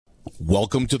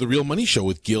Welcome to the Real Money Show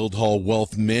with Guildhall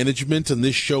Wealth Management. In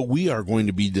this show, we are going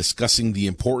to be discussing the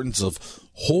importance of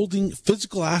holding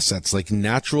physical assets like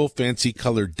natural fancy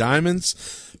colored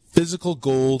diamonds, physical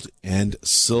gold, and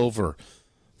silver.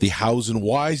 The hows and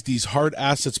whys these hard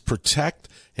assets protect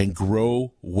and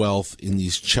grow wealth in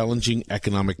these challenging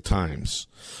economic times.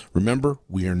 Remember,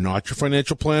 we are not your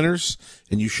financial planners,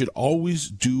 and you should always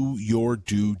do your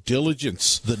due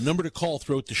diligence. The number to call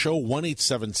throughout the show,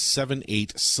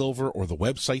 1-877-8-SILVER, or the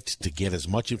website to get as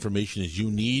much information as you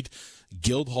need,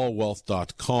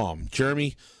 guildhallwealth.com.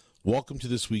 Jeremy, welcome to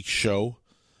this week's show.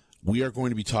 We are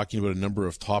going to be talking about a number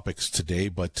of topics today,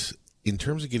 but in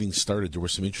terms of getting started, there were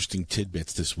some interesting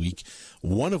tidbits this week,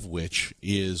 one of which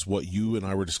is what you and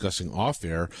I were discussing off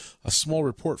air, a small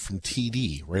report from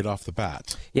TD right off the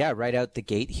bat. Yeah, right out the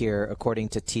gate here, according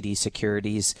to TD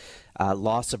Securities,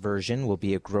 loss aversion will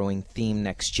be a growing theme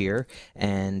next year,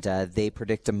 and they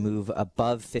predict a move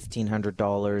above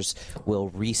 $1,500 will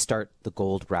restart the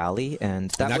gold rally.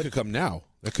 And that could come now.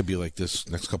 That could be like this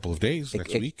next couple of days,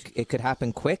 next week. It could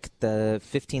happen quick. The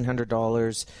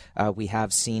 $1,500 we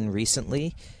have seen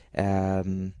recently.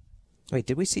 Wait,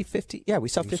 did we see 50? Yeah, we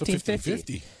saw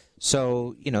 1,550.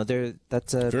 So,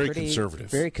 that's a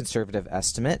very conservative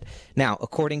estimate. Now,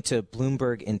 according to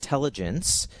Bloomberg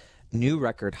Intelligence, new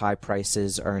record high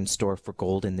prices are in store for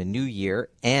gold in the new year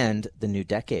and the new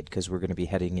decade, because we're going to be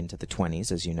heading into the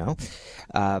 20s, as you know.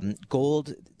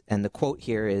 Gold, and the quote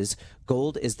here is,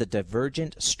 gold is the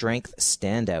divergent strength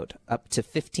standout, up to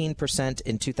 15%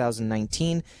 in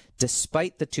 2019,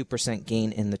 despite the 2%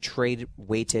 gain in the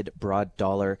trade-weighted broad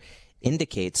dollar,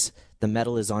 indicates the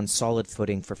metal is on solid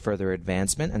footing for further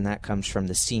advancement, and that comes from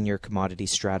the senior commodity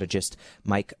strategist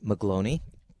Mike Maglone.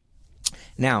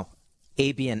 Now,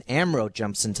 ABN AMRO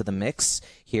jumps into the mix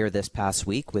here this past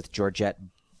week with Georgette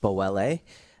Boelle.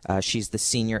 She's the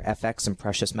senior FX and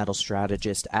precious metal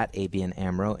strategist at ABN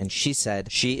AMRO, and she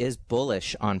said she is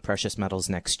bullish on precious metals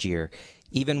next year.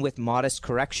 Even with modest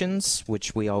corrections,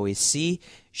 which we always see,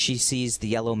 she sees the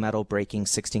yellow metal breaking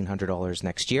 $1,600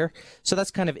 next year. So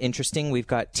that's kind of interesting. We've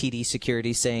got TD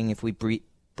Securities saying if we break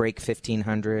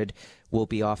 1,500, we'll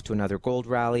be off to another gold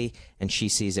rally, and she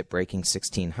sees it breaking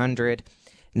 1,600.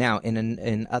 Now,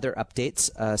 in other updates,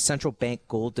 central bank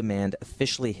gold demand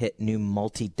officially hit new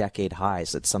multi-decade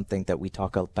highs. It's something that we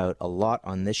talk about a lot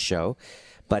on this show.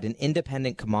 But an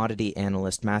independent commodity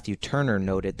analyst, Matthew Turner,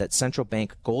 noted that central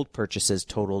bank gold purchases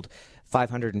totaled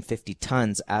 550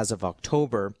 tons as of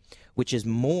October, which is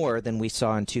more than we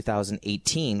saw in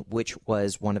 2018, which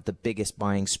was one of the biggest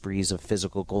buying sprees of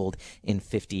physical gold in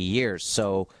 50 years.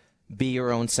 So be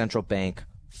your own central bank.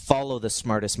 Follow the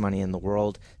smartest money in the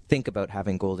world. Think about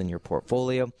having gold in your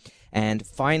portfolio. And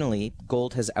finally,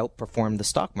 gold has outperformed the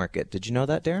stock market. Did you know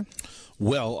that, Darren?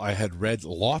 Well, I had read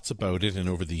lots about it, and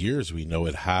over the years, we know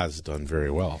it has done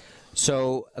very well.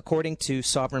 So, according to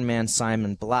sovereign man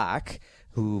Simon Black,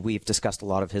 who we've discussed a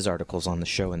lot of his articles on the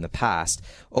show in the past,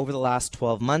 over the last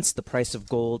 12 months, the price of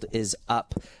gold is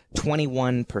up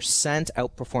 21%,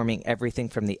 outperforming everything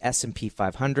from the S&P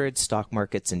 500, stock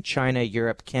markets in China,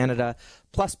 Europe, Canada,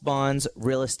 plus bonds,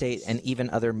 real estate, and even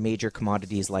other major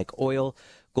commodities like oil.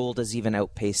 Gold has even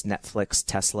outpaced Netflix,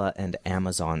 Tesla, and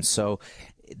Amazon. So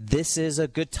this is a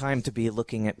good time to be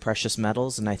looking at precious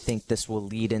metals, and I think this will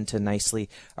lead into nicely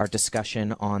our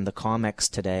discussion on the COMEX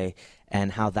today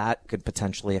and how that could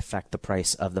potentially affect the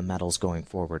price of the metals going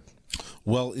forward.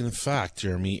 Well, in fact,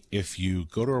 Jeremy, if you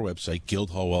go to our website,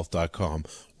 guildhallwealth.com,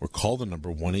 or call the number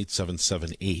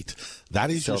 1-877-8, that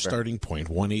is your starting point,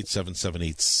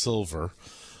 1-877-8-SILVER.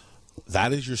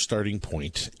 That is your starting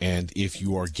point, and if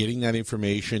you are getting that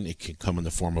information, it can come in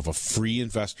the form of a free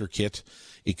investor kit.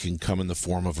 It can come in the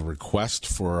form of a request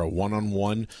for a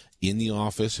one-on-one in the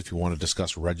office if you want to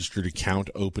discuss registered account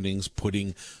openings,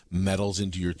 putting metals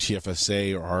into your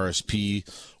TFSA or RSP.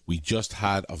 We just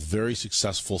had a very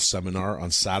successful seminar on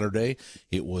Saturday.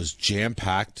 It was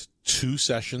jam-packed, 2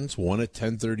 sessions, one at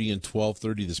 10:30 and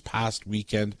 12:30 this past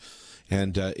weekend.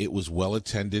 And it was well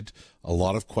attended, a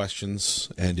lot of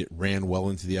questions, and it ran well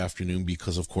into the afternoon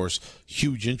because, of course,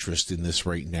 huge interest in this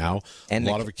right now. And a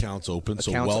lot of accounts open,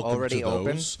 so welcome already to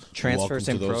those. Open. Transfers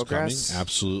in progress. Coming.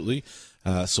 Absolutely.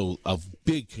 So a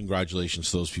big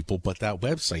congratulations to those people. But that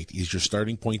website is your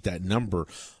starting point, that number,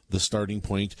 the starting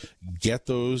point. Get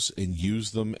those and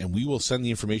use them, and we will send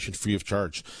the information free of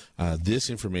charge. This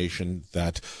information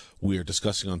that we are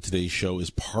discussing on today's show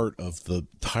is part of the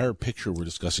entire picture we're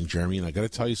discussing, Jeremy. And I got to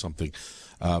tell you something.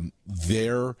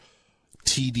 Their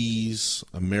TDs,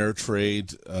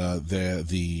 Ameritrade,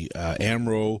 the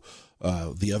AMRO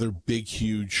the other big,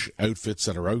 huge outfits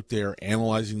that are out there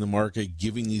analyzing the market,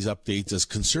 giving these updates, as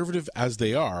conservative as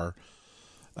they are,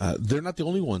 they're not the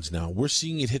only ones now. We're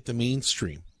seeing it hit the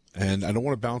mainstream. And I don't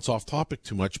want to bounce off topic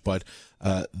too much, but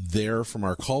there from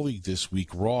our colleague this week,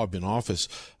 Rob, in office,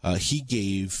 he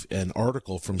gave an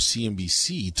article from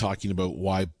CNBC talking about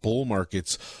why bull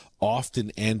markets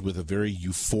often end with a very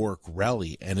euphoric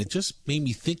rally. And it just made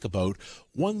me think about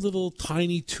one little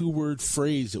tiny two-word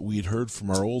phrase that we had heard from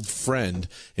our old friend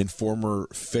and former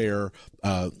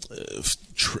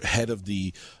head of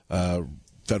the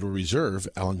Federal Reserve,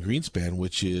 Alan Greenspan,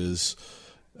 which is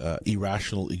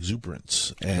irrational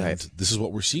exuberance. And right. This is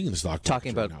what we're seeing in the stock market.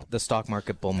 Talking about right now. The stock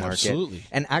market, bull market. Absolutely.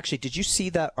 And actually, did you see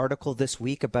that article this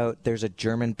week about there's a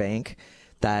German bank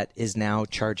that is now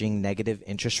charging negative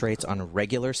interest rates on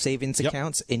regular savings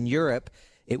accounts? In Europe,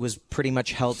 it was pretty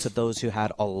much held to those who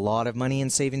had a lot of money in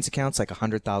savings accounts, like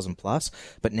 100,000 plus.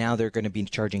 But now they're going to be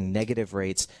charging negative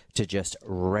rates to just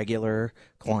regular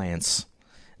clients.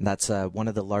 And that's one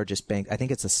of the largest banks. I think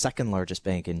it's the second largest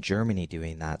bank in Germany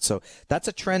doing that. So that's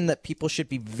a trend that people should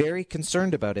be very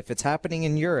concerned about. If it's happening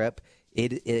in Europe,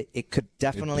 it could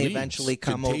definitely eventually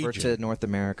come over to North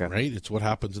America. Right? It's what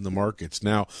happens in the markets.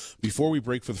 Now, before we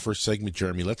break for the first segment,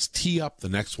 Jeremy, let's tee up the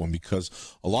next one because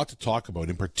a lot to talk about.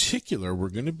 In particular, we're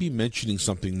going to be mentioning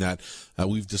something that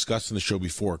we've discussed in the show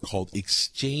before called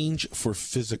exchange for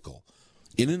physical.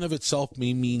 In and of itself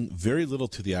may mean very little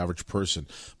to the average person,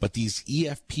 but these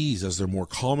EFPs, as they're more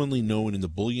commonly known in the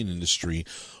bullion industry,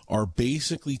 are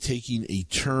basically taking a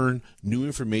turn, new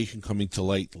information coming to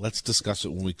light. Let's discuss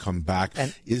it when we come back.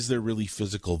 And is there really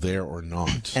physical there or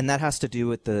not? And that has to do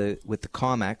with the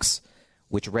COMEX,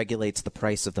 which regulates the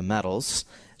price of the metals.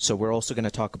 So we're also going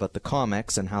to talk about the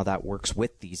COMEX and how that works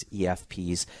with these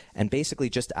EFPs, and basically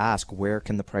just ask where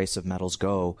can the price of metals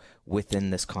go within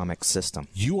this COMEX system.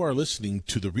 You are listening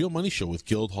to The Real Money Show with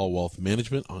Guildhall Wealth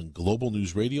Management on Global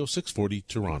News Radio 640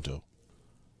 Toronto.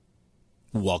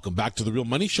 Welcome back to The Real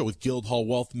Money Show with Guildhall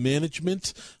Wealth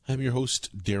Management. I'm your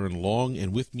host, Darren Long,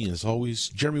 and with me, as always,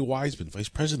 Jeremy Wiseman, Vice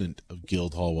President of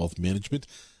Guildhall Wealth Management.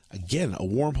 Again, a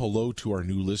warm hello to our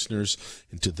new listeners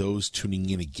and to those tuning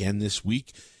in again this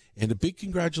week. And a big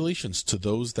congratulations to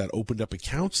those that opened up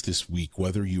accounts this week,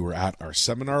 whether you were at our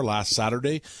seminar last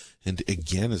Saturday. And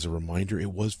again, as a reminder,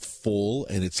 it was full,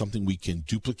 and it's something we can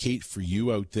duplicate for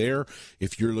you out there.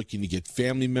 If you're looking to get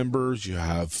family members, you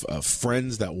have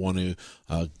friends that want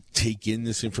to take in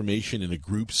this information in a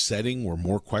group setting where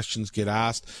more questions get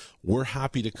asked, we're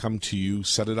happy to come to you,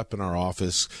 set it up in our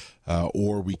office,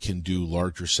 or we can do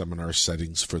larger seminar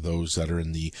settings for those that are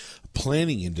in the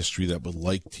planning industry that would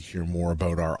like to hear more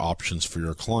about our options for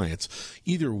your clients.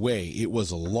 Either way, it was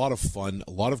a lot of fun,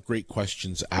 a lot of great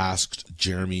questions asked,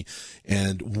 Jeremy,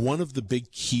 and one of the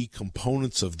big key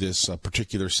components of this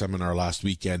particular seminar last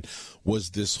weekend was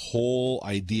this whole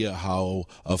idea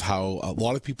of how a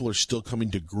lot of people are still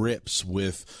coming to grips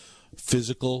with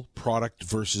physical product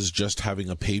versus just having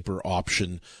a paper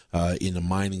option in a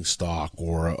mining stock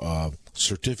or a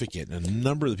certificate. And a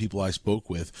number of the people I spoke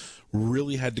with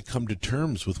really had to come to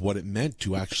terms with what it meant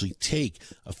to actually take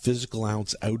a physical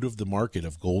ounce out of the market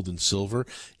of gold and silver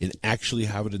and actually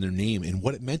have it in their name, and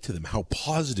what it meant to them, how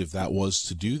positive that was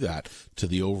to do that to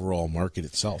the overall market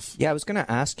itself. Yeah, I was going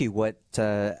to ask you what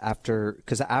after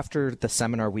the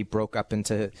seminar we broke up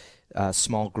into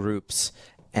small groups.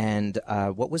 And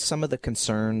what was some of the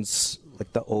concerns,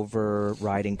 like the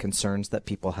overriding concerns that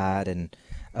people had and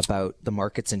about the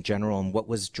markets in general, and what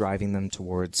was driving them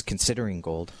towards considering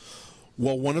gold?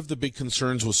 Well, one of the big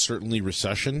concerns was certainly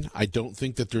recession. I don't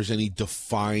think that there's any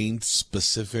defined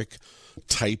specific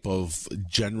type of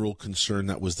general concern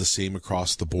that was the same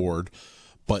across the board,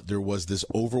 but there was this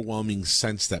overwhelming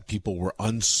sense that people were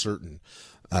uncertain.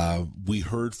 We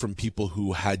heard from people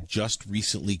who had just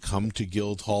recently come to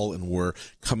Guildhall and were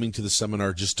coming to the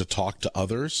seminar just to talk to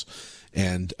others.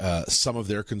 And some of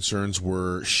their concerns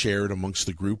were shared amongst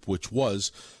the group, which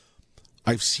was,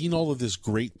 I've seen all of this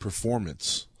great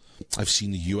performance. I've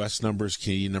seen the U.S. numbers,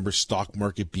 Canadian numbers, stock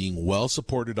market being well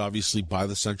supported, obviously, by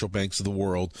the central banks of the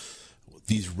world.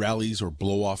 These rallies or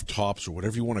blow-off tops or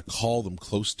whatever you want to call them,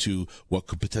 close to what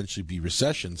could potentially be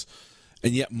recessions.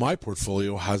 And yet my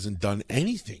portfolio hasn't done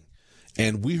anything.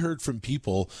 And we heard from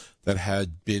people that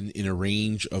had been in a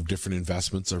range of different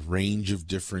investments, a range of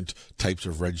different types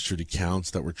of registered accounts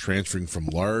that were transferring from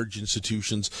large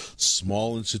institutions,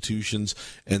 small institutions.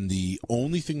 And the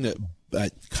only thing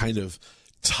that kind of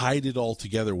tied it all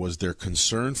together was their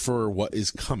concern for what is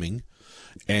coming,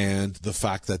 and the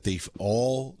fact that they've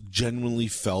all genuinely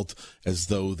felt as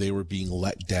though they were being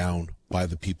let down by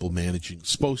the people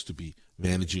supposed to be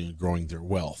managing and growing their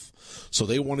wealth. So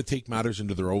they want to take matters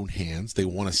into their own hands. They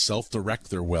want to self-direct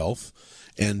their wealth.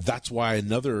 And that's why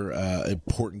another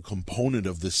important component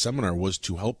of this seminar was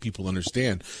to help people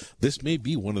understand this may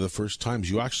be one of the first times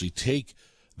you actually take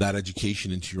that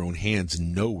education into your own hands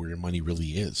and know where your money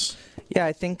really is. Yeah,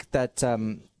 I think that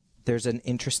there's an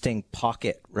interesting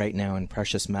pocket right now in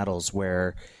precious metals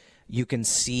where you can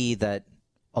see that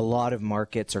a lot of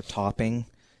markets are topping.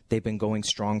 They've been going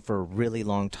strong for a really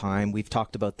long time. We've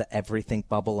talked about the everything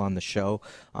bubble on the show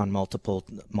on multiple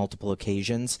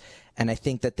occasions. And I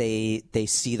think that they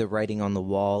see the writing on the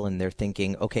wall and they're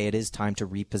thinking, okay, it is time to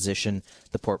reposition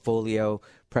the portfolio.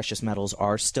 Precious metals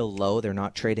are still low. They're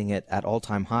not trading it at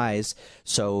all-time highs.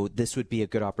 So this would be a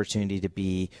good opportunity to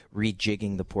be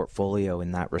rejigging the portfolio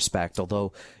in that respect.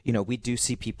 Although, we do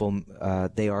see people,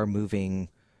 they are moving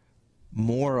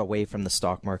more away from the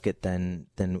stock market than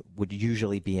would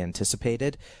usually be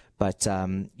anticipated. But,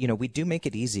 we do make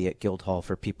it easy at Guildhall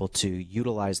for people to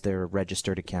utilize their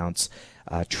registered accounts,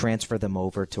 transfer them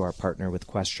over to our partner with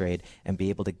Questrade, and be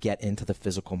able to get into the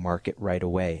physical market right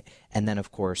away. And then,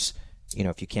 of course,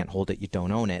 if you can't hold it, you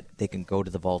don't own it. They can go to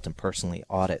the vault and personally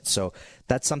audit. So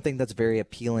that's something that's very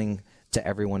appealing to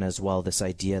everyone as well, this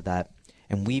idea that,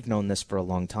 and we've known this for a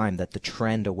long time, that the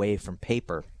trend away from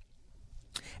paper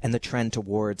and the trend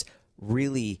towards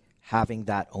really having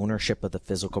that ownership of the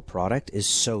physical product is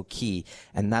so key.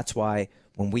 And that's why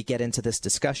when we get into this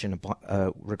discussion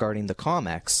regarding the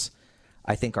COMEX,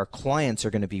 I think our clients are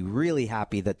going to be really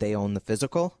happy that they own the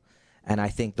physical. And I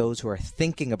think those who are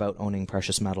thinking about owning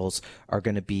precious metals are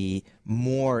going to be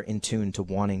more in tune to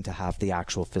wanting to have the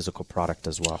actual physical product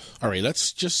as well. All right,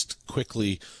 let's just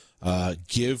quickly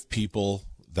give people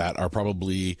that are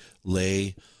probably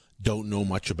lay, don't know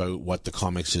much about what the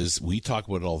COMEX is. We talk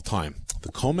about it all the time.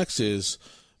 The COMEX is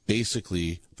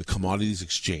basically the Commodities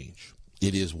Exchange.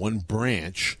 It is one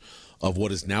branch of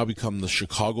what has now become the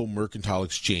Chicago Mercantile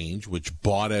Exchange, which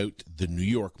bought out the New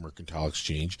York Mercantile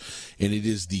Exchange, and it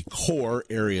is the core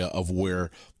area of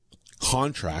where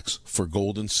contracts for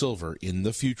gold and silver in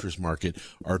the futures market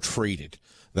are traded.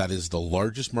 That is the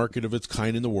largest market of its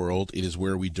kind in the world. It is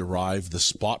where we derive the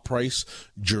spot price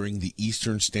during the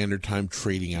Eastern Standard Time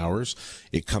trading hours.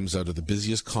 It comes out of the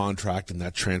busiest contract, and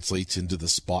that translates into the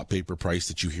spot paper price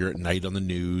that you hear at night on the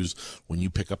news, when you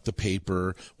pick up the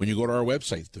paper, when you go to our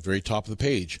website, at the very top of the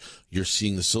page, you're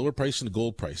seeing the silver price and the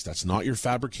gold price. That's not your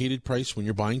fabricated price when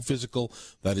you're buying physical.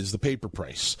 That is the paper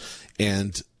price.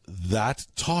 And that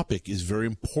topic is very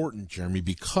important, Jeremy,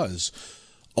 because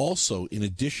also, in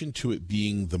addition to it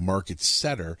being the market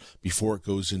setter before it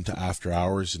goes into after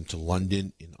hours, into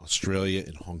London, in Australia,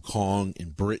 in Hong Kong,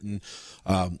 in Britain,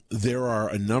 there are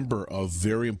a number of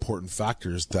very important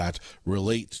factors that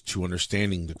relate to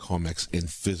understanding the COMEX and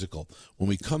physical. When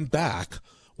we come back,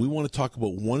 we want to talk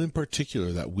about one in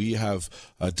particular that we have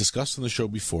discussed on the show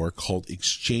before called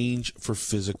Exchange for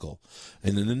Physical.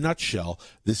 And in a nutshell,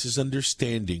 this is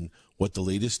understanding what the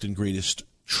latest and greatest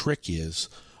trick is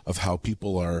of how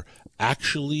people are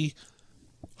actually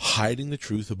hiding the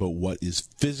truth about what is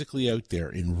physically out there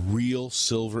in real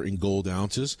silver and gold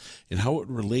ounces, and how it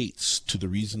relates to the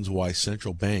reasons why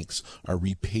central banks are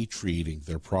repatriating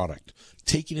their product,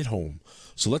 taking it home.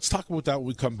 So let's talk about that when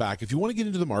we come back. If you want to get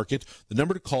into the market, the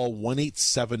number to call,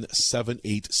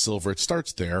 1-877-8-SILVER. It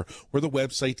starts there, or the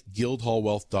website,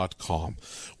 guildhallwealth.com.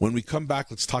 When we come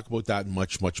back, let's talk about that and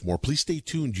much, much more. Please stay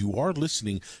tuned. You are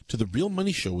listening to The Real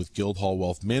Money Show with Guildhall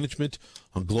Wealth Management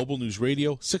on Global News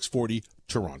Radio, 640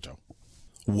 Toronto.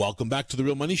 Welcome back to The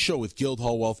Real Money Show with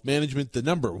Guildhall Wealth Management. The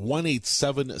number,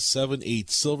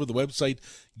 1-877-8-SILVER. The website,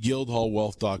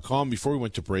 guildhallwealth.com. Before we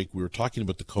went to break, we were talking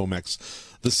about the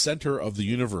COMEX, the center of the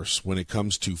universe when it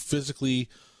comes to physically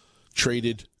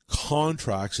traded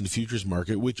contracts in the futures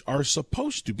market, which are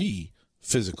supposed to be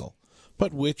physical,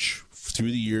 but which,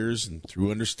 through the years and through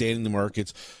understanding the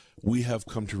markets, we have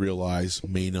come to realize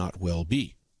may not well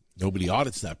be. Nobody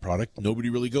audits that product. Nobody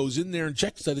really goes in there and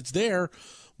checks that it's there.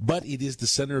 But it is the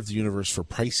center of the universe for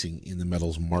pricing in the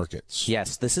metals markets.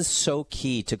 Yes, this is so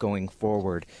key to going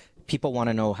forward. People want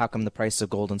to know how come the price of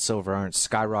gold and silver aren't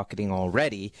skyrocketing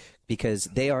already, because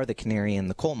they are the canary in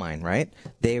the coal mine, right?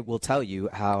 They will tell you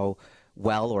how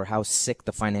well or how sick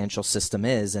the financial system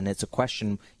is, and it's a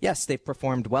question, yes, they've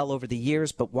performed well over the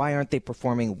years, but why aren't they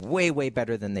performing way, way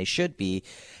better than they should be?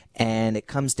 And it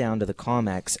comes down to the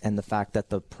COMEX and the fact that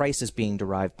the price is being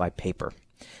derived by paper.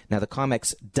 Now, the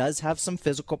COMEX does have some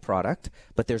physical product,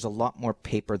 but there's a lot more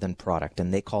paper than product,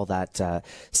 and they call that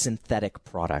synthetic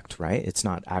product, right? It's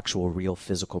not actual real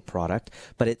physical product,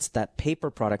 but it's that paper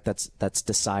product that's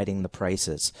deciding the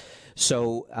prices.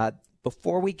 So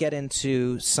before we get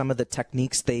into some of the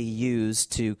techniques they use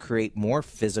to create more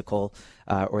physical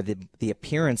or the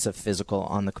appearance of physical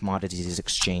on the commodities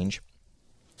exchange,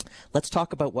 let's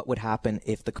talk about what would happen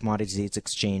if the commodities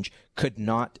exchange could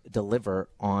not deliver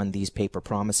on these paper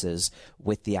promises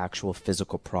with the actual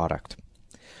physical product.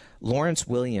 Lawrence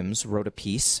Williams wrote a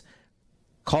piece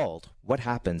called "What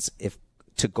Happens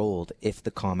to Gold If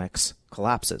the COMEX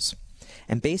Collapses?"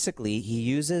 And basically, he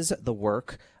uses the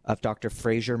work of Dr.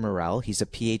 Fraser Morrell. He's a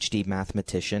PhD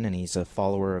mathematician, and he's a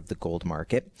follower of the gold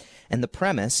market. And the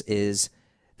premise is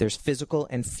there's physical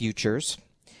and futures,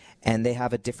 and they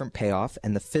have a different payoff,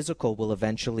 and the physical will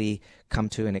eventually come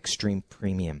to an extreme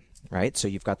premium, right? So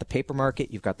you've got the paper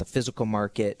market, you've got the physical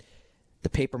market. The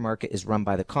paper market is run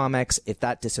by the COMEX. If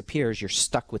that disappears, you're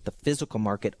stuck with the physical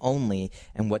market only,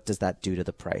 and what does that do to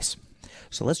the price?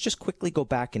 So let's just quickly go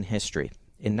back in history.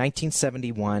 In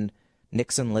 1971,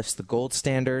 Nixon lifts the gold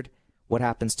standard. What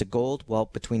happens to gold? Well,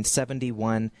 between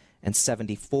 71 and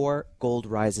 74, gold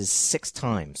rises 6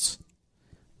 times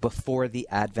before the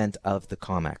advent of the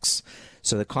COMEX.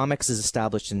 So the COMEX is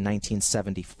established in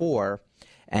 1974,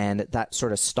 and that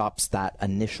sort of stops that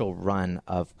initial run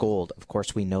of gold. Of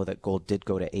course, we know that gold did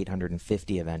go to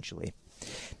 850 eventually.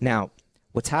 Now,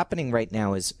 what's happening right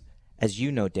now is, as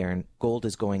you know, Darren, gold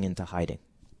is going into hiding.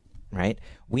 Right?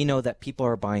 We know that people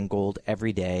are buying gold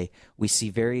every day. We see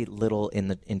very little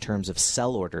in terms of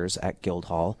sell orders at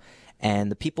Guildhall. And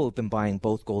the people who've been buying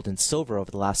both gold and silver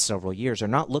over the last several years are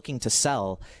not looking to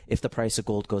sell if the price of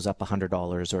gold goes up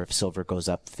 $100 or if silver goes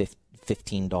up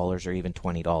 $15 or even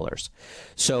 $20.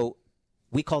 So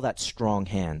we call that strong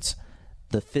hands.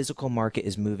 The physical market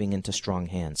is moving into strong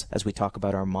hands. As we talk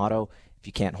about our motto, if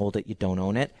you can't hold it, you don't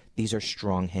own it. These are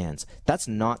strong hands. That's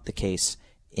not the case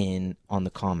on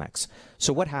the COMEX.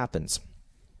 So what happens?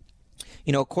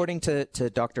 You know, according to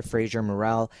Dr. Fraser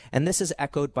Morrell, and this is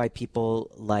echoed by people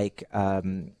like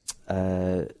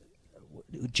JS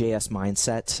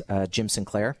Mindset, Jim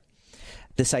Sinclair,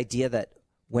 this idea that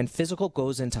when physical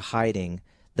goes into hiding,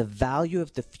 the value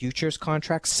of the futures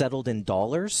contracts settled in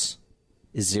dollars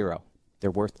is zero. They're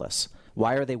worthless.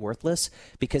 Why are they worthless?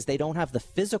 Because they don't have the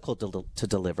physical to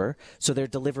deliver, so they're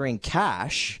delivering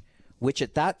cash, which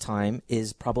at that time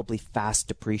is probably fast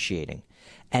depreciating.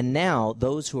 And now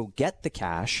those who get the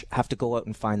cash have to go out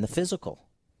and find the physical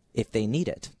if they need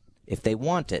it, if they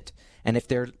want it. And if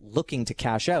they're looking to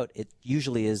cash out, it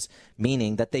usually is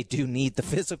meaning that they do need the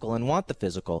physical and want the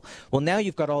physical. Well, now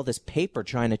you've got all this paper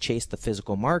trying to chase the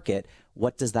physical market.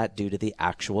 What does that do to the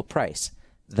actual price?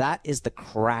 That is the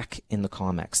crack in the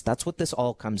COMEX. That's what this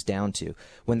all comes down to.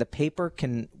 When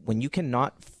you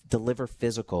cannot deliver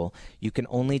physical, you can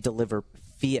only deliver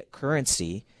fiat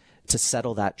currency to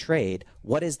settle that trade.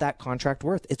 What is that contract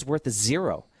worth? It's worth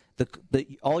zero.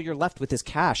 All you're left with is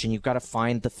cash, and you've got to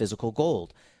find the physical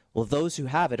gold. Well, those who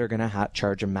have it are going to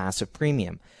charge a massive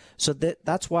premium. So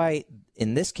that's why,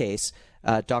 in this case,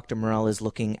 Dr. Morrell is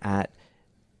looking at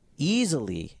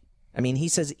easily. I mean, he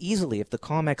says easily, if the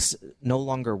COMEX no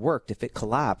longer worked, if it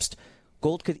collapsed,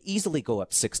 gold could easily go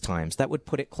up 6 times. That would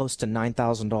put it close to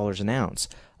 $9,000 an ounce.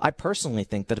 I personally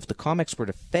think that if the COMEX were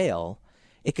to fail,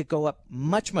 it could go up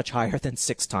much, much higher than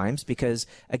 6 times because,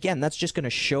 again, that's just going to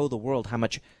show the world how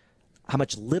much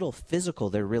little physical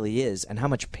there really is and how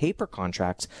much paper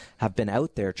contracts have been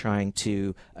out there trying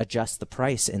to adjust the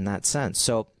price in that sense.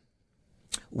 So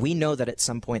we know that at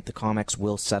some point the COMEX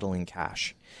will settle in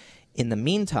cash. In the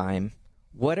meantime,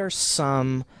 what are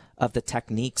some of the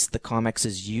techniques the COMEX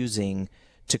is using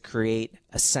to create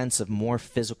a sense of more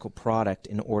physical product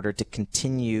in order to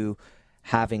continue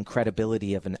having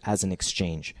credibility as an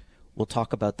exchange? We'll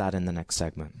talk about that in the next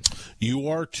segment. You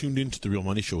are tuned into The Real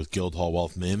Money Show with Guildhall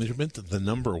Wealth Management. The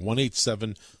number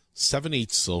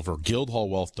 187-78-SILVER,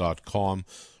 guildhallwealth.com.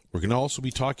 We're going to also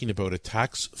be talking about a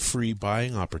tax-free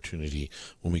buying opportunity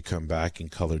when we come back in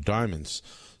Colored Diamonds.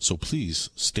 So please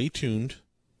stay tuned.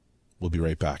 We'll be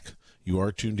right back. You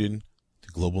are tuned in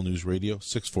to Global News Radio,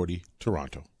 640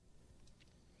 Toronto.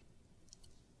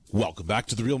 Welcome back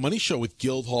to The Real Money Show with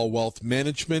Guildhall Wealth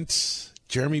Management.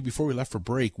 Jeremy, before we left for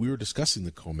break, we were discussing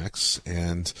the COMEX,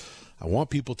 and I want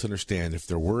people to understand if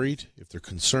they're worried, if they're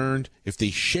concerned, if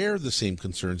they share the same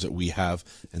concerns that we have,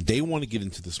 and they want to get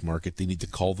into this market, they need to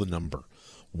call the number,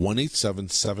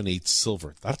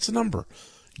 187-78-SILVER. That's the number.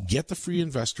 Get the free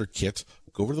investor kit.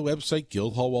 Go over to the website,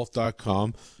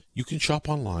 guildhallwealth.com. You can shop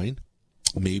online.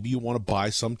 Maybe you want to buy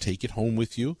some, take it home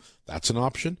with you. That's an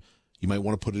option. You might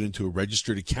want to put it into a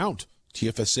registered account,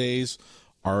 TFSAs,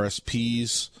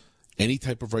 RSPs, any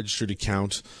type of registered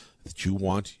account that you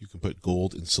want. You can put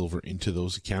gold and silver into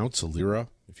those accounts, a lira,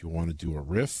 if you want to do a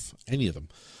RIF, any of them.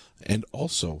 And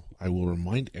also, I will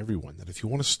remind everyone that if you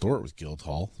want to store it with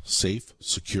Guildhall, safe,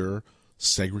 secure,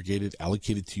 segregated,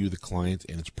 allocated to you, the client,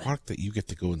 and it's a product that you get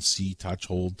to go and see, touch,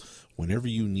 hold, whenever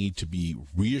you need to be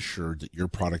reassured that your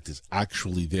product is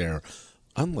actually there.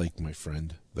 Unlike, my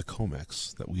friend, the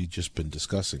COMEX that we've just been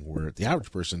discussing, where the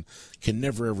average person can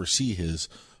never ever see his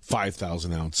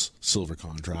 5,000-ounce silver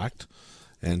contract,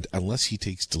 and unless he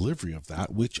takes delivery of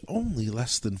that, which only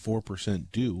less than 4%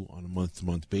 do on a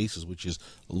month-to-month basis, which is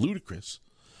ludicrous,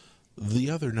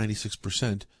 the other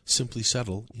 96% simply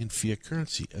settle in fiat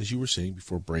currency. As you were saying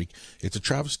before break, it's a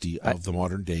travesty of the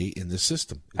modern day in this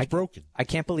system. It's broken. I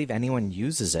can't believe anyone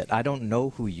uses it. I don't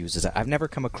know who uses it. I've never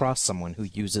come across someone who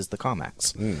uses the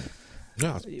COMEX.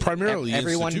 Yeah, primarily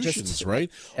institutions, right?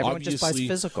 Everyone just buys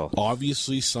physical.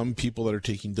 Obviously, some people that are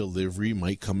taking delivery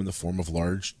might come in the form of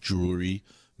large jewelry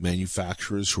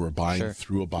manufacturers who are buying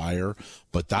through a buyer,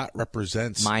 but that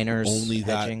represents miners, only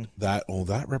hedging. that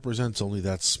represents only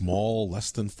that small, less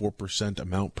than 4%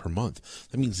 amount per month.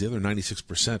 That means the other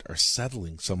 96% are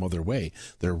settling some other way.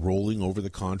 They're rolling over the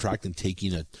contract and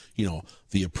taking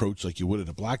the approach like you would at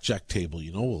a blackjack table.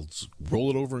 We'll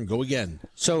roll it over and go again.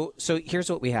 So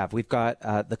here's what we have. We've got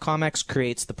the COMEX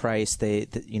creates the price.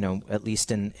 At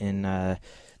least in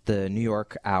the New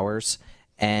York hours.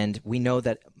 And we know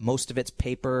that most of it's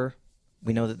paper.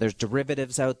 We know that there's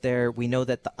derivatives out there. We know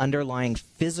that the underlying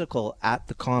physical at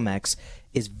the COMEX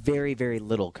is very, very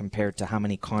little compared to how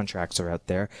many contracts are out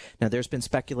there. Now, there's been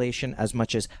speculation as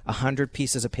much as 100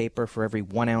 pieces of paper for every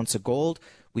 1 ounce of gold.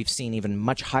 We've seen even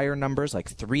much higher numbers, like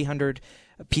 300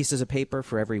 pieces of paper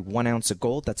for every 1 ounce of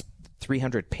gold. That's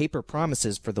 300 paper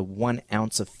promises for the 1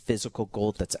 ounce of physical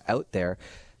gold that's out there.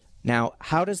 Now,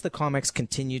 how does the COMEX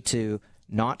continue to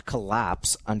not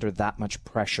collapse under that much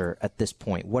pressure at this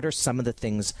point? What are some of the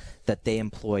things that they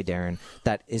employ, Darren,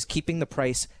 that is keeping the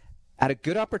price at a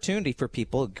good opportunity for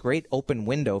people, a great open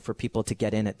window for people to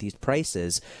get in at these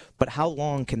prices, but how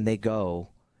long can they go,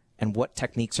 and what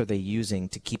techniques are they using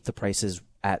to keep the prices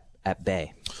at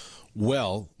bay?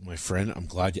 Well, my friend, I'm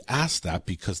glad you asked that,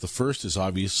 because the first is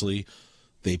obviously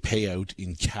they pay out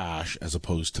in cash as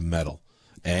opposed to metal.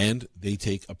 And they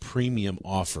take a premium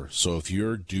offer. So if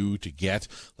you're due to get,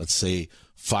 let's say,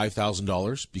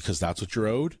 $5,000 because that's what you're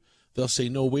owed, they'll say,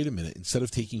 no, wait a minute. Instead of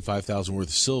taking $5,000 worth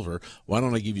of silver, why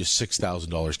don't I give you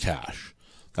 $6,000 cash?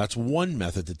 That's one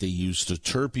method that they use to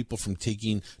deter people from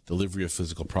taking delivery of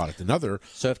physical product. Another.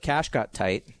 So if cash got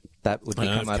tight, that would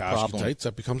become a problem. Tight,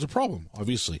 that becomes a problem,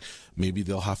 obviously. Maybe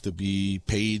they'll have to be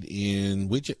paid in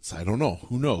widgets. I don't know.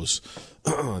 Who knows?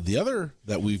 The other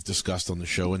that we've discussed on the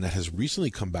show, and that has recently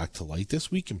come back to light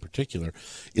this week in particular,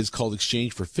 is called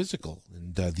exchange for physical.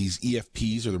 And these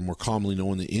EFPs, or they're more commonly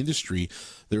known in the industry.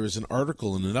 There is an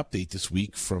article and an update this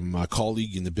week from a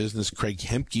colleague in the business, Craig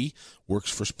Hemke, works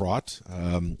for Sprott.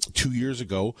 2 years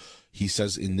ago, he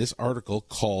says in this article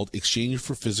called Exchange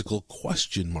for Physical ?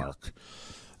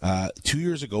 2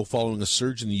 years ago, following a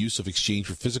surge in the use of exchange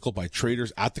for physical by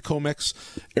traders at the COMEX,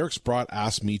 Eric Sprott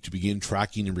asked me to begin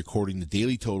tracking and recording the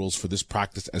daily totals for this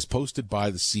practice as posted by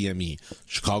the CME,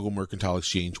 Chicago Mercantile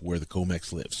Exchange, where the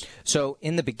COMEX lives. So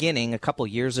in the beginning, a couple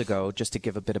years ago, just to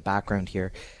give a bit of background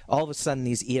here, all of a sudden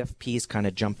these EFPs kind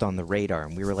of jumped on the radar,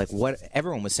 and we were like, what?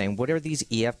 Everyone was saying, what are these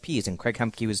EFPs? And Craig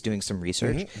Hemke was doing some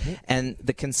research, and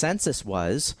the consensus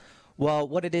was, well,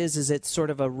 what it is it's sort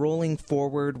of a rolling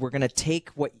forward. We're going to take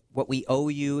what we owe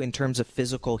you in terms of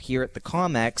physical here at the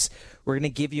COMEX. We're going to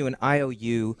give you an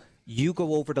IOU. You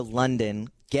go over to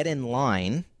London, get in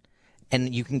line,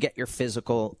 and you can get your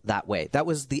physical that way. That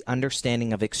was the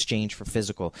understanding of exchange for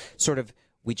physical. Sort of,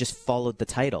 we just followed the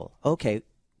title. Okay,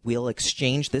 we'll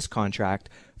exchange this contract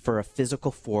for a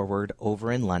physical forward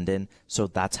over in London, so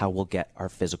that's how we'll get our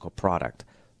physical product.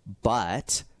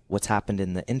 But what's happened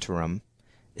in the interim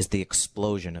is the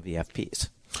explosion of EFPs.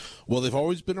 Well, they've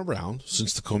always been around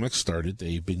since the COMEX started.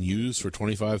 They've been used for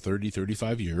 25, 30,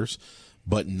 35 years,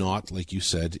 but not, like you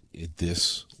said, at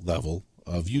this level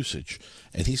of usage.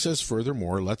 And he says,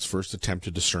 furthermore, let's first attempt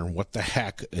to discern what the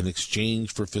heck an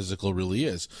exchange for physical really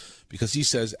is. Because he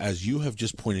says, as you have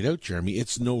just pointed out, Jeremy,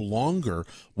 it's no longer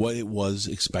what it was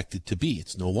expected to be.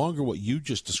 It's no longer what you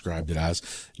just described it as.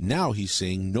 Now he's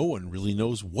saying no one really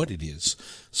knows what it is.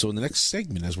 So in the next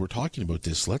segment, as we're talking about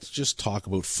this, let's just talk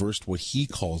about first what he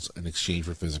calls an exchange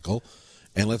for physical.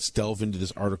 And let's delve into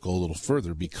this article a little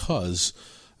further, because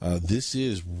this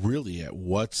is really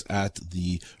what's at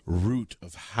the root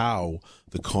of how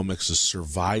the COMEX is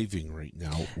surviving right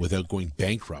now without going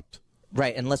bankrupt.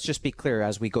 Right, and let's just be clear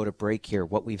as we go to break here.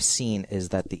 What we've seen is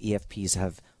that the EFPs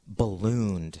have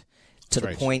ballooned to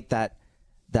the point that,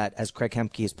 as Craig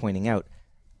Hemke is pointing out,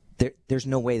 there's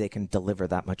no way they can deliver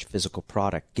that much physical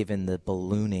product given the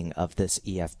ballooning of this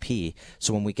EFP.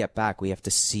 So when we get back, we have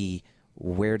to see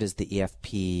where's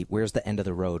the end of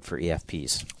the road for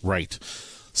EFPs. Right.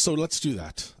 So let's do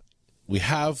that. We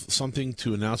have something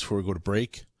to announce before we go to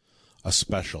break, a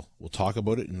special. We'll talk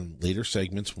about it in later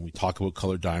segments when we talk about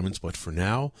colored diamonds, but for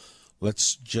now,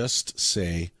 let's just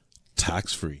say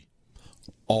tax-free.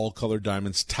 All colored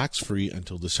diamonds tax-free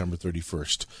until December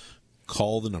 31st.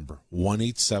 Call the number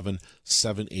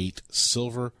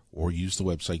 1-877-8-SILVER or use the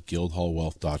website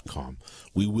guildhallwealth.com.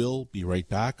 We will be right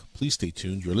back. Please stay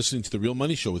tuned. You're listening to The Real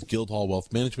Money Show with Guildhall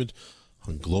Wealth Management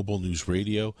on Global News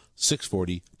Radio,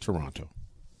 640 Toronto.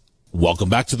 Welcome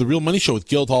back to The Real Money Show with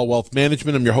Guildhall Wealth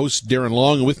Management. I'm your host, Darren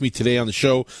Long, and with me today on the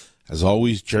show, as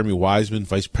always, Jeremy Wiseman,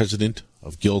 Vice President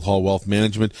of Guildhall Wealth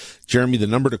Management. Jeremy, the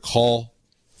number to call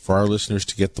for our listeners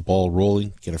to get the ball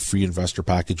rolling, get a free investor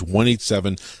package,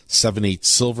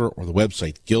 1-877-8-SILVER or the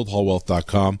website,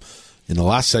 guildhallwealth.com. In the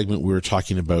last segment, we were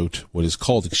talking about what is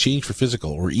called exchange for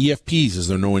physical, or EFPs as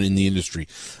they're known in the industry.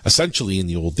 Essentially, in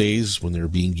the old days when they were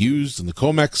being used in the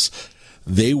COMEX,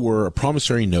 they were a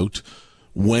promissory note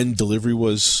when delivery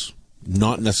was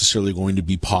not necessarily going to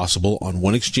be possible on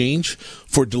one exchange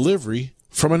for delivery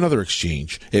from another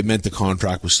exchange. It meant the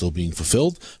contract was still being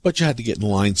fulfilled, but you had to get in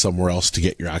line somewhere else to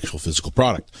get your actual physical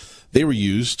product. They were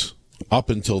used up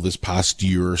until this past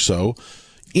year or so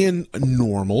in a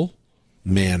normal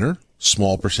manner,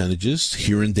 small percentages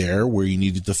here and there where you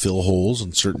needed to fill holes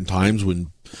in certain times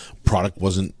when product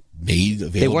wasn't made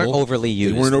available. They weren't overly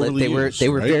used. They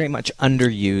were right? very much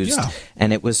underused, Yeah.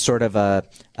 and it was sort of a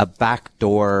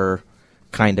backdoor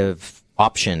kind of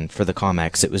option for the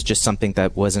COMEX. It was just something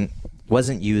that wasn't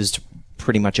used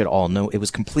pretty much at all. No, it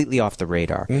was completely off the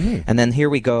radar. Mm-hmm. And then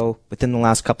here we go. Within the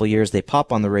last couple of years, they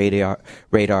pop on the radar,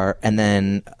 and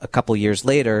then a couple of years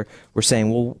later, we're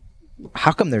saying, well,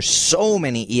 how come there's so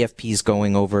many EFPs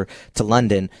going over to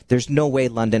London? There's no way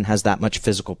London has that much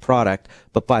physical product.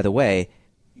 But by the way,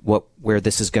 where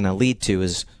this is going to lead to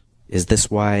is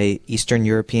this why Eastern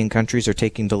European countries are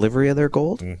taking delivery of their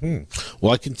gold? Mm-hmm.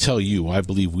 Well, I can tell you, I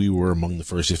believe we were among the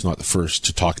first, if not the first,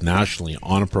 to talk nationally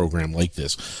on a program like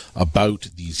this about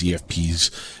these EFPs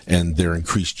and their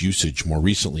increased usage more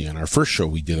recently. On our first show,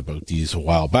 we did about these a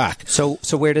while back. So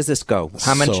where does this go?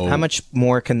 How much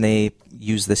more can they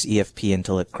use this EFP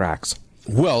until it cracks?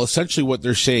 Well, essentially what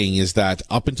they're saying is that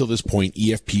up until this point,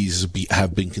 EFPs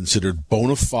have been considered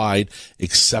bona fide,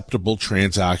 acceptable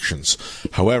transactions.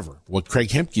 However, what Craig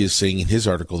Hemke is saying in his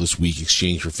article this week,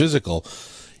 Exchange for Physical,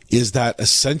 is that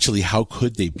essentially how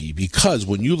could they be? Because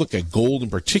when you look at gold in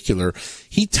particular,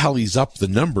 he tallies up the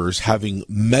numbers, having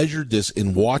measured this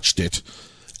and watched it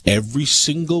every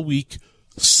single week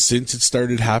since it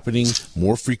started happening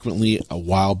more frequently a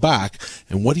while back.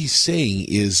 And what he's saying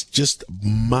is just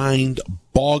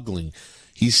mind-boggling.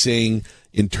 He's saying,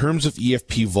 in terms of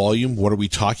EFP volume, what are we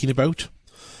talking about?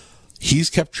 He's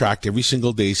kept track every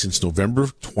single day since November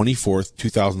 24th,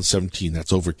 2017.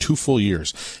 That's over 2 full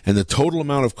years. And the total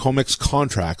amount of COMEX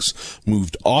contracts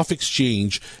moved off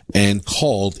exchange and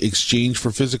called exchange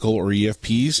for physical, or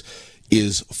EFPs,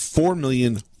 is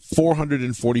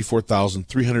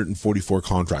 4,444,344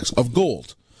 contracts of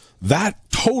gold. That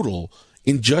total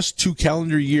in just 2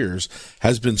 calendar years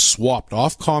has been swapped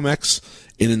off COMEX,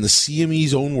 and in the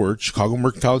CME's own words, Chicago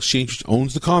Mercantile Exchange, which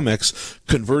owns the COMEX,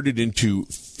 converted into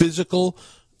physical,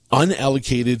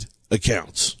 unallocated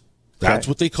accounts. That's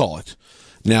what they call it.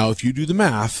 Now, if you do the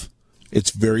math,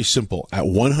 it's very simple. At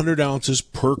 100 ounces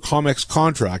per COMEX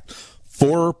contract,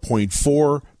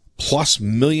 4.4 plus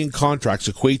million contracts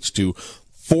equates to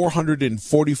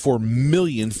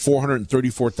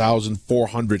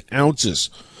 444,434,400 ounces.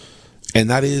 And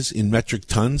that is in metric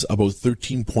tons, about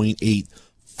 13.8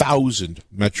 thousand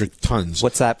metric tons.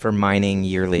 What's that for mining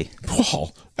yearly?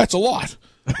 Well, that's a lot.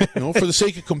 For the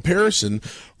sake of comparison,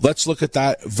 let's look at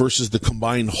that versus the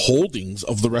combined holdings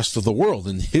of the rest of the world.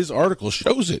 And his article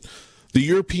shows it. The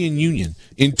European Union,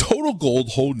 in total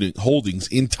gold holdings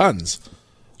in tons,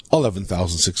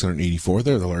 11,684.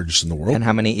 They're the largest in the world. And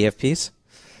how many EFPs?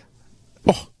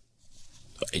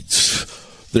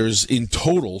 There's in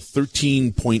total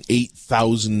 13.8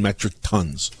 thousand metric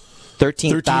tons.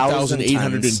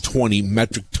 13,820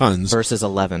 metric tons versus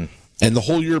 11. And the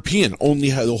whole European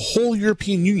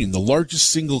Union, the largest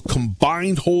single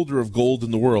combined holder of gold in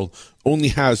the world, only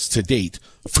has to date,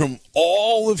 from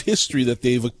all of history that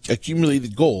they've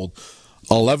accumulated gold,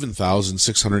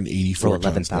 11,684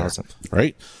 tons. 11,000.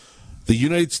 Right? The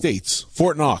United States,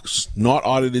 Fort Knox, not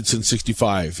audited since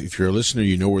 65. If you're a listener,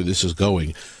 you know where this is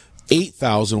going.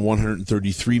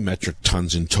 8,133 metric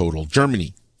tons in total.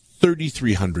 Germany,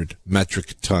 3,300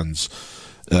 metric tons.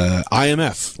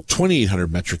 IMF,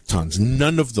 2,800 metric tons.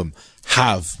 None of them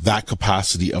have that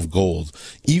capacity of gold.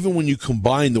 Even when you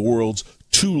combine the world's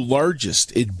two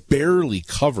largest, it barely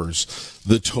covers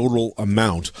the total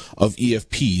amount of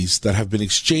EFPs that have been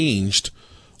exchanged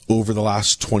over the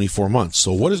last 24 months.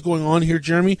 So what is going on here,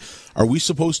 Jeremy? Are we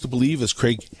supposed to believe, as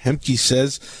Craig Hemke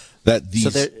says, that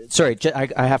these...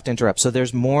 I have to interrupt. So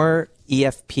there's more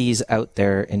EFPs out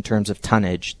there in terms of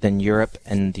tonnage than Europe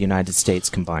and the United States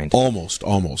combined. Almost.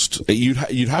 You'd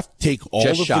have to take all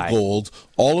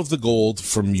of the gold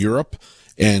from Europe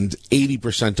and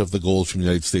 80% of the gold from the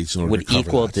United States in order to cover would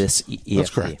equal that. this EFP. That's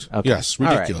correct. Okay. Yes,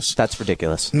 ridiculous. All right. That's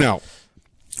ridiculous. Now,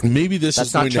 maybe this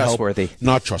is going to help.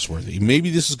 Not trustworthy.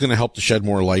 Maybe this is going to help to shed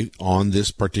more light on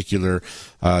this particular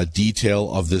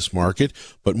detail of this market.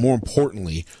 But more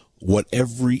importantly, what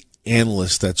every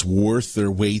analyst that's worth their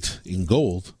weight in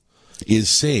gold is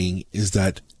saying is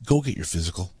that go get your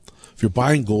physical. If you're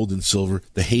buying gold and silver,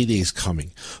 the heyday is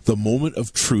coming. The moment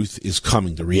of truth is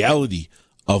coming. The reality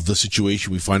of the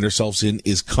situation we find ourselves in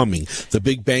is coming. The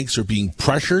big banks are being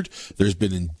pressured. There's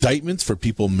been indictments for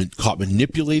people caught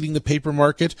manipulating the paper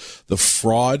market. The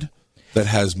fraud that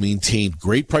has maintained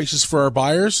great prices for our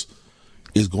buyers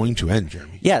is going to end,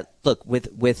 Jeremy. Yeah, look, with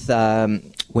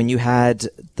when you had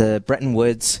the Bretton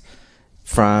Woods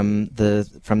from the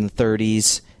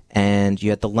 30s, and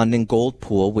you had the London gold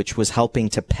pool, which was helping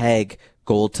to peg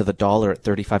gold to the dollar at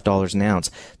 $35 an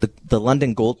ounce. The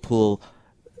London gold pool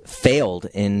failed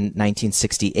in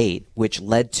 1968, which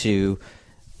led to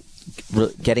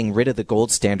getting rid of the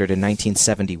gold standard in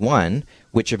 1971,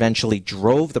 which eventually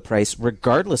drove the price,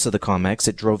 regardless of the COMEX,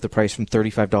 it drove the price from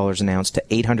 $35 an ounce to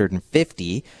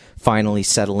 $850, finally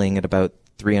settling at about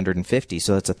 $350.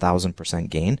 So that's 1,000%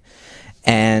 gain.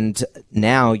 And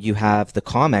now you have the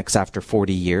COMEX after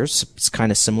 40 years. It's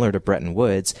kind of similar to Bretton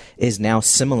Woods, is now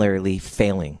similarly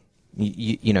failing.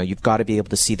 You know, you've got to be able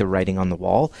to see the writing on the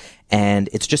wall, and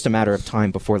it's just a matter of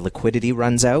time before liquidity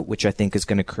runs out, which I think is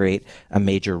going to create a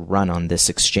major run on this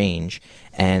exchange.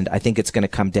 And I think it's going to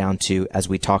come down to, as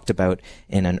we talked about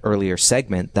in an earlier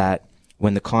segment, that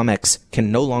when the COMEX can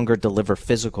no longer deliver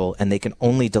physical and they can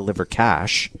only deliver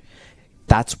cash,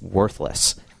 that's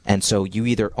worthless. And so you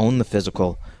either own the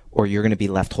physical or you're going to be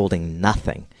left holding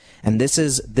nothing. And this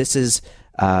is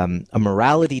a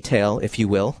morality tale, if you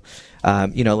will.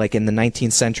 You know, like in the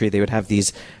 19th century, they would have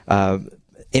these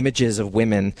images of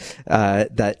women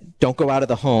that don't go out of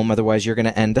the home, otherwise you're going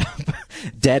to end up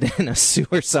dead in a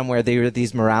sewer somewhere. They were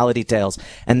these morality tales.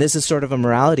 And this is sort of a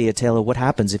morality tale of what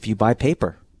happens if you buy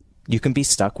paper. You can be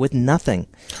stuck with nothing.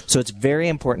 So it's very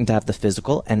important to have the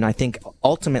physical. And I think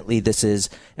ultimately this is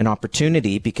an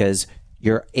opportunity because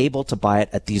you're able to buy it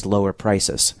at these lower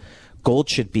prices. Gold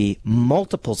should be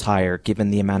multiples higher given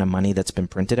the amount of money that's been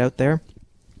printed out there.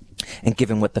 And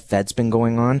given what the Fed's been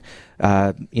going on,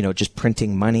 you know, just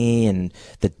printing money and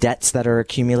the debts that are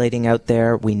accumulating out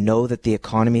there, we know that the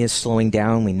economy is slowing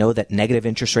down. We know that negative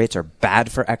interest rates are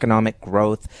bad for economic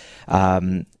growth.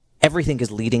 Everything is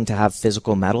leading to have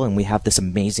physical metal, and we have this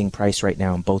amazing price right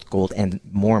now in both gold and,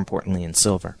 more importantly, in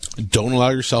silver. Don't allow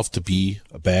yourself to be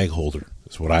a bag holder,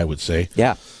 is what I would say.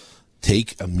 Yeah.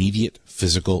 Take immediate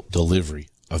physical delivery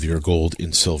of your gold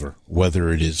in silver, whether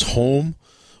it is home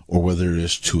or whether it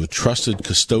is to a trusted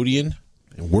custodian.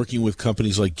 And working with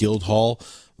companies like Guildhall,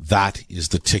 that is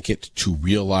the ticket to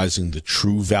realizing the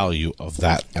true value of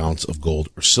that ounce of gold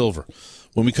or silver.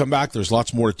 When we come back, there's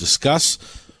lots more to discuss.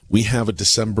 We have a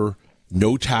December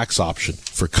no tax option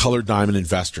for colored diamond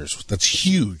investors. That's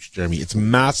huge, Jeremy. It's a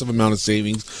massive amount of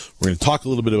savings. We're going to talk a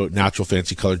little bit about natural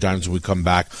fancy colored diamonds when we come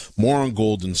back. More on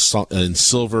gold and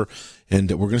silver. And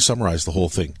we're going to summarize the whole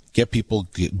thing. Get people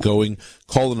going.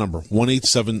 Call the number,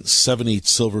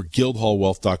 1-877-8-SILVER,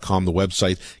 guildhallwealth.com, the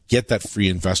website. Get that free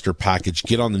investor package.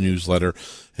 Get on the newsletter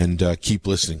and keep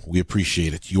listening. We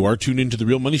appreciate it. You are tuned into The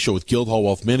Real Money Show with Guildhall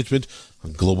Wealth Management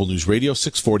on Global News Radio,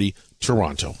 640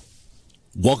 Toronto.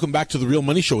 Welcome back to The Real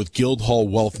Money Show with Guildhall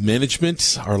Wealth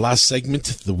Management. Our last segment,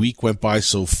 the week went by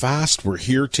so fast. We're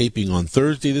here taping on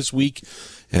Thursday this week,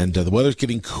 and the weather's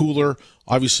getting cooler.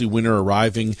 Obviously, winter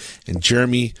arriving. And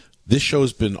Jeremy, this show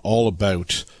has been all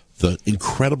about the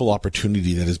incredible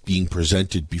opportunity that is being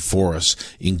presented before us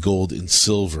in gold and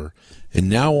silver. And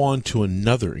now on to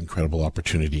another incredible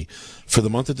opportunity. For the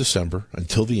month of December,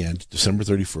 until the end, December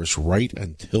 31st, right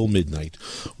until midnight,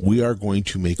 we are going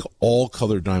to make all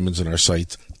colored diamonds in our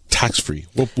sites tax-free.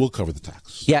 We'll cover the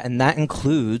tax. Yeah, and that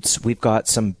includes, we've got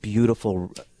some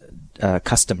beautiful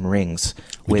custom rings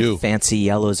with fancy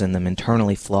yellows in them,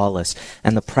 internally flawless.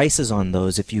 And the prices on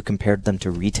those, if you compared them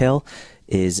to retail,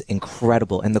 is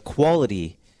incredible. And the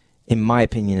quality in my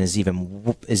opinion, is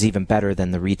even better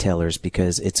than the retailers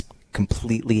because it's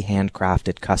completely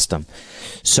handcrafted, custom.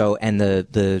 So, and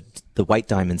the white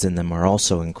diamonds in them are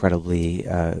also incredibly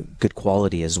good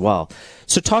quality as well.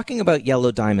 So, talking about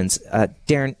yellow diamonds,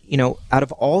 Darren, out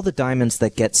of all the diamonds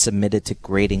that get submitted to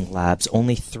grading labs,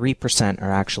 only 3%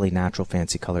 are actually natural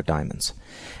fancy color diamonds.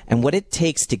 And what it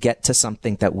takes to get to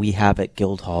something that we have at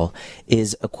Guildhall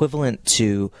is equivalent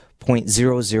to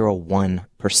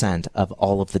 0.001% of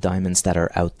all of the diamonds that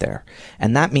are out there.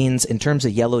 And that means, in terms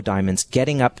of yellow diamonds,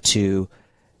 getting up to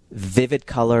vivid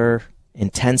color,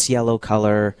 intense yellow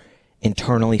color,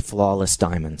 internally flawless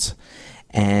diamonds.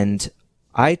 And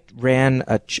I ran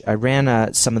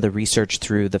some of the research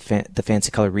through the Fancy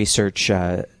Color Research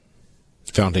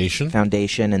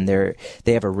Foundation, and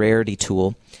they have a rarity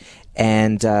tool.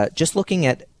 And just looking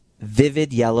at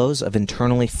vivid yellows of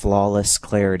internally flawless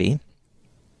clarity,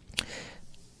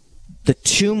 the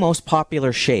two most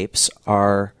popular shapes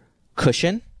are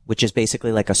cushion, which is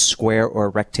basically like a square or a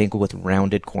rectangle with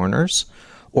rounded corners,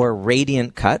 or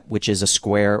radiant cut, which is a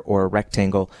square or a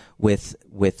rectangle with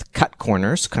cut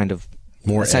corners, kind of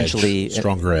more essentially edge,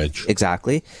 stronger edge.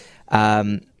 Exactly.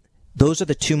 Those are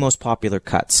the two most popular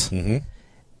cuts. Mm-hmm.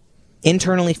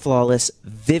 Internally flawless,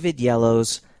 vivid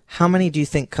yellows. How many do you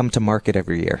think come to market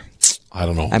every year? I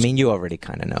don't know. I mean, you already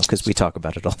kind of know because we talk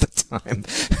about it all the time.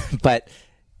 But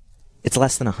it's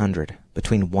less than 100,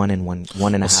 between 1 and 1.5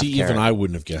 carat. See, even I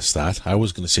wouldn't have guessed that. I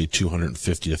was going to say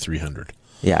 250 to 300.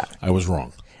 Yeah. I was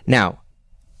wrong. Now,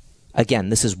 again,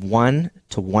 this is 1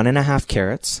 to 1.5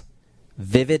 carats,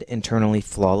 vivid, internally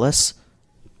flawless,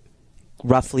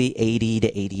 roughly 80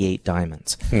 to 88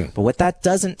 diamonds. But what that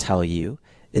doesn't tell you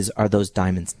is, are those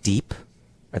diamonds deep?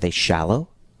 Are they shallow?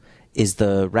 Is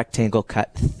the rectangle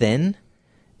cut thin?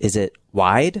 Is it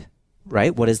wide?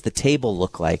 Right? What does the table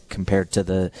look like compared to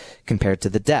the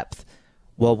depth?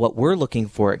 Well, what we're looking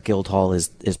for at Guildhall is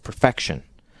perfection.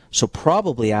 So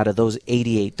probably out of those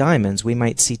 88 diamonds, we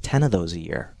might see 10 of those a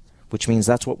year, which means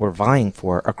that's what we're vying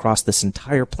for across this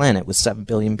entire planet with 7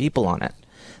 billion people on it.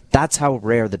 That's how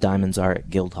rare the diamonds are at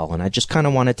Guildhall. And I just kind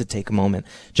of wanted to take a moment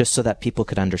just so that people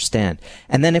could understand.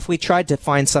 And then if we tried to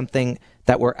find something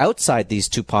that were outside these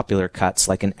two popular cuts,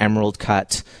 like an emerald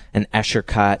cut, an Escher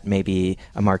cut, maybe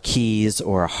a marquise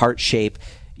or a heart shape,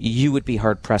 you would be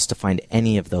hard-pressed to find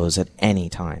any of those at any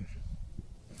time.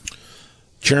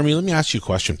 Jeremy, let me ask you a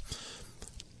question.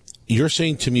 You're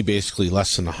saying to me basically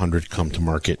less than 100 come to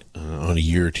market on a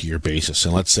year-to-year basis.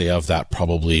 And let's say of that,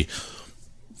 probably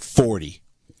 40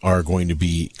 are going to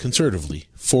be, conservatively,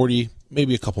 40,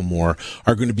 maybe a couple more,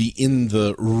 are going to be in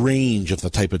the range of the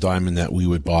type of diamond that we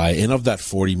would buy. And of that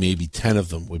 40, maybe 10 of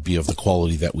them would be of the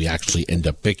quality that we actually end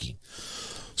up picking.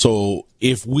 So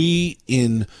if we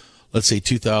in, let's say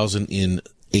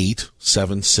 2008,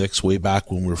 7, 6, way back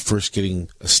when we were first getting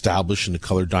established in the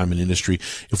colored diamond industry,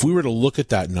 if we were to look at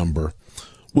that number,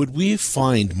 would we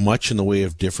find much in the way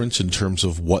of difference in terms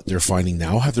of what they're finding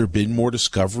now? Have there been more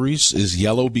discoveries? Is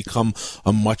yellow become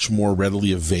a much more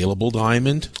readily available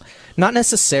diamond? Not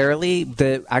necessarily.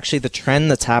 Actually, the trend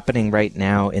that's happening right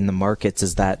now in the markets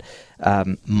is that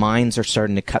mines are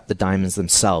starting to cut the diamonds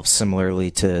themselves, similarly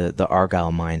to the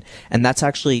Argyle mine. And that's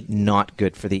actually not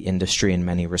good for the industry in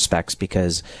many respects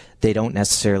because they don't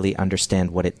necessarily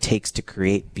understand what it takes to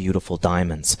create beautiful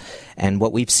diamonds. And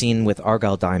what we've seen with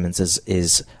Argyle diamonds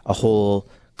is a whole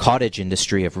cottage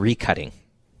industry of recutting.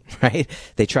 Right?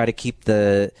 They try to keep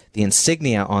the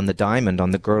insignia on the diamond,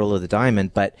 on the girdle of the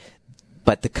diamond, but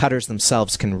the cutters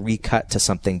themselves can recut to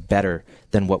something better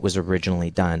than what was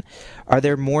originally done. Are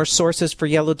there more sources for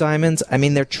yellow diamonds? I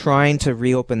mean, they're trying to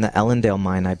reopen the Ellendale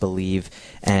mine, I believe,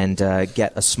 and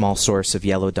get a small source of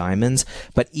yellow diamonds.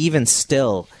 But even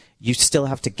still, you still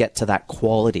have to get to that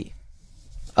quality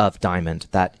of diamond,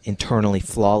 that internally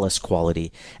flawless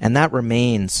quality. And that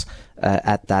remains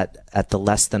at the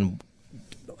less than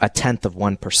a tenth of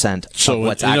 1% so of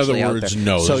what's in actually other words, out there.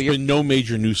 no. So there's been no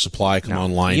major new supply come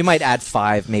online. You might add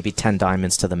 5, maybe 10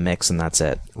 diamonds to the mix, and that's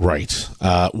it. Right.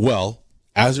 Well,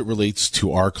 as it relates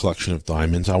to our collection of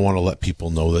diamonds, I want to let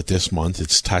people know that this month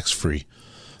it's tax-free.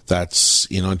 That's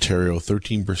in Ontario,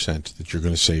 13% that you're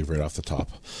going to save right off the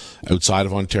top. Outside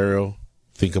of Ontario,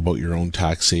 think about your own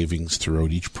tax savings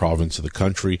throughout each province of the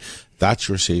country. That's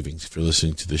your savings if you're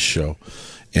listening to this show.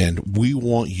 And we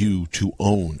want you to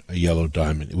own a yellow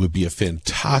diamond. It would be a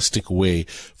fantastic way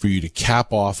for you to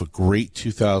cap off a great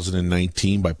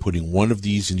 2019 by putting one of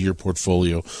these into your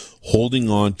portfolio, holding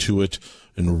on to it,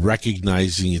 and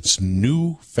recognizing its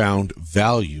newfound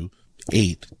value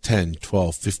 8, 10,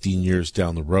 12, 15 years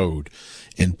down the road.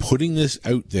 And putting this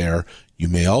out there, you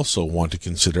may also want to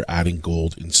consider adding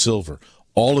gold and silver.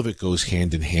 All of it goes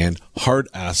hand in hand. Hard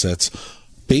assets,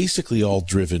 basically all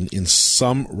driven in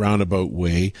some roundabout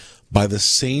way by the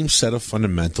same set of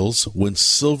fundamentals. When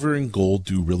silver and gold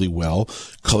do really well,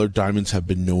 colored diamonds have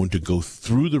been known to go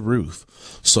through the roof.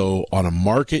 So on a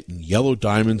market in yellow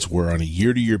diamonds, where on a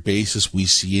year-to-year basis we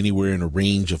see anywhere in a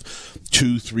range of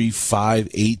 2, 3, 5,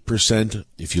 8%.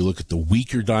 If you look at the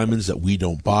weaker diamonds that we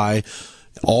don't buy,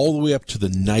 all the way up to the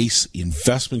nice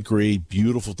investment grade,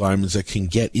 beautiful diamonds that can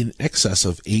get in excess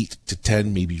of 8 to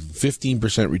 10, maybe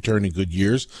 15% return in good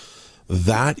years.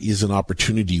 That is an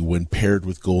opportunity when paired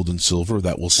with gold and silver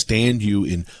that will stand you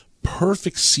in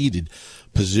perfect seated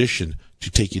position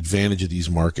to take advantage of these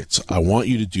markets. I want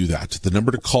you to do that. The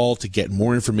number to call to get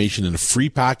more information and a free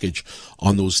package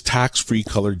on those tax-free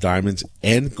colored diamonds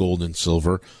and gold and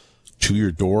silver to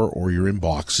your door or your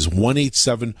inbox is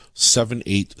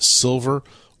 1-877-8-SILVER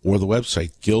or the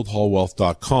website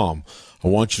guildhallwealth.com. I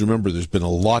want you to remember there's been a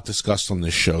lot discussed on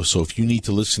this show, so if you need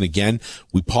to listen again,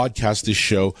 we podcast this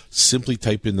show. Simply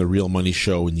type in The Real Money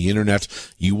Show in the internet.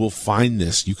 You will find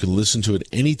this. You can listen to it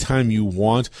anytime you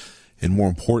want, and more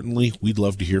importantly, we'd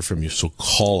love to hear from you, so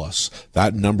call us.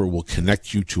 That number will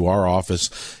connect you to our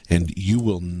office, and you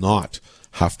will not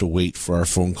have to wait for our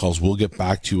phone calls. We'll get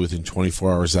back to you within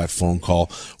 24 hours, that phone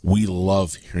call. We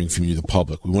love hearing from you, the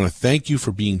public. We want to thank you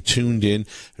for being tuned in,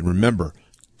 and remember,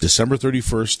 December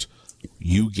 31st,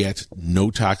 you get no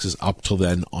taxes up till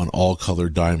then on all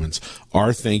colored diamonds.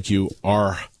 Our thank you,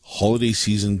 our holiday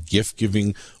season, gift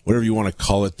giving, whatever you want to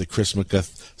call it, the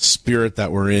Christmas spirit that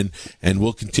we're in, and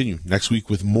we'll continue next week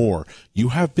with more. You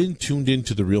have been tuned in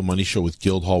to The Real Money Show with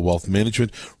Guildhall Wealth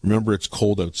Management. Remember, it's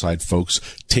cold outside, folks.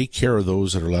 Take care of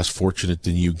those that are less fortunate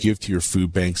than you. Give to your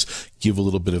food banks. Give a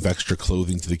little bit of extra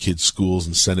clothing to the kids' schools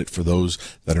and send it for those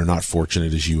that are not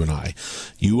fortunate as you and I.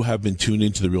 You have been tuned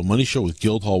in to The Real Money Show with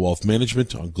Guildhall Wealth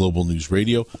Management on Global News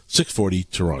Radio, 640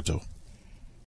 Toronto.